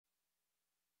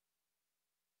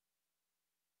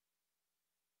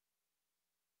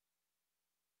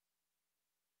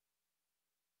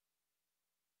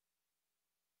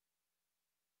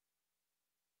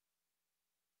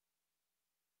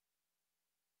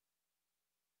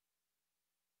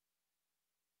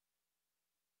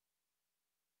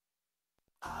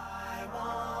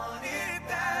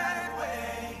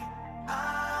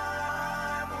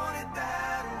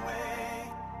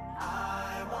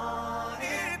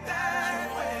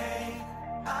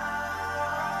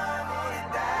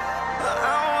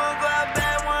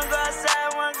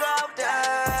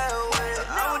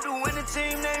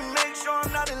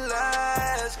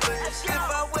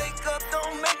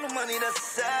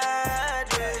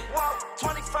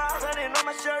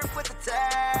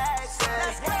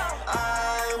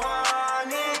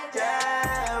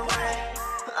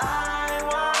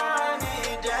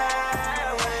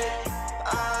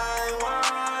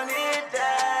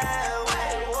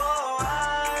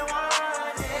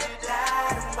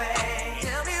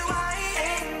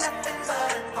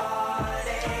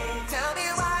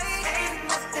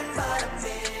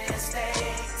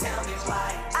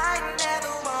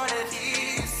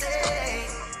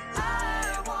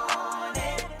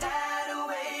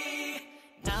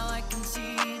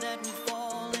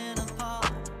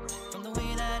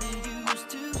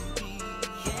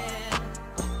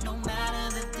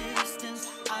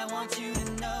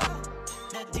even know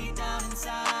that deep down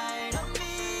inside of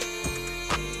me,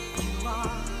 you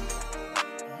are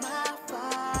my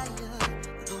fire,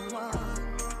 the one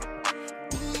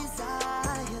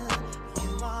desire.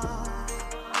 You are.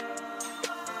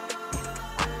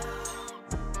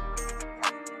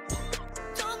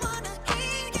 Don't wanna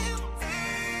hear you.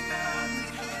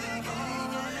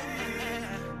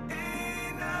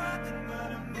 Ain't nothing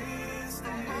but a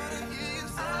mistake.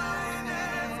 I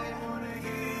never wanna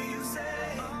hear you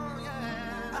say, oh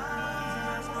yeah,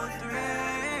 I want three.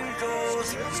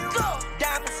 Let's go.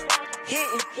 Diamonds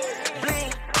hitting,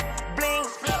 bling, bling,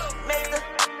 make the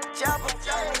chopper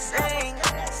sing,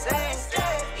 sing.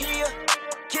 Here,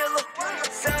 killer,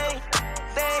 same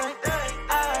thing.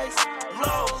 Eyes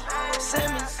low,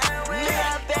 Simmons.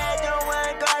 Yeah, I bet don't want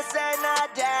to go outside,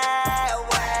 not that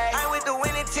way. I'm with the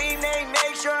winning team, they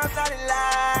make sure I'm not in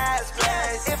last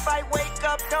place. If I wake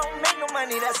up, don't make no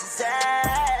money, that's a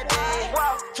sad day.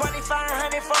 Whoa,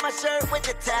 2,500 for my shirt with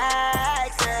the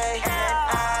tags.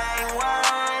 I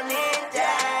want it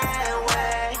that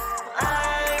way.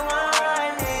 I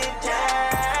want it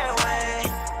that way.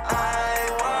 I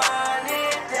want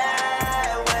it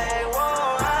that way.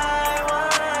 Whoa, I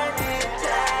want it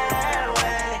that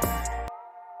way.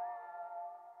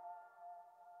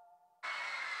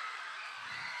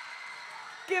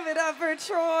 Give it up for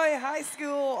Troy High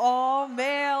School, all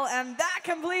male. And that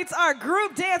completes our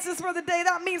group dances for the day.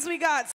 That means we got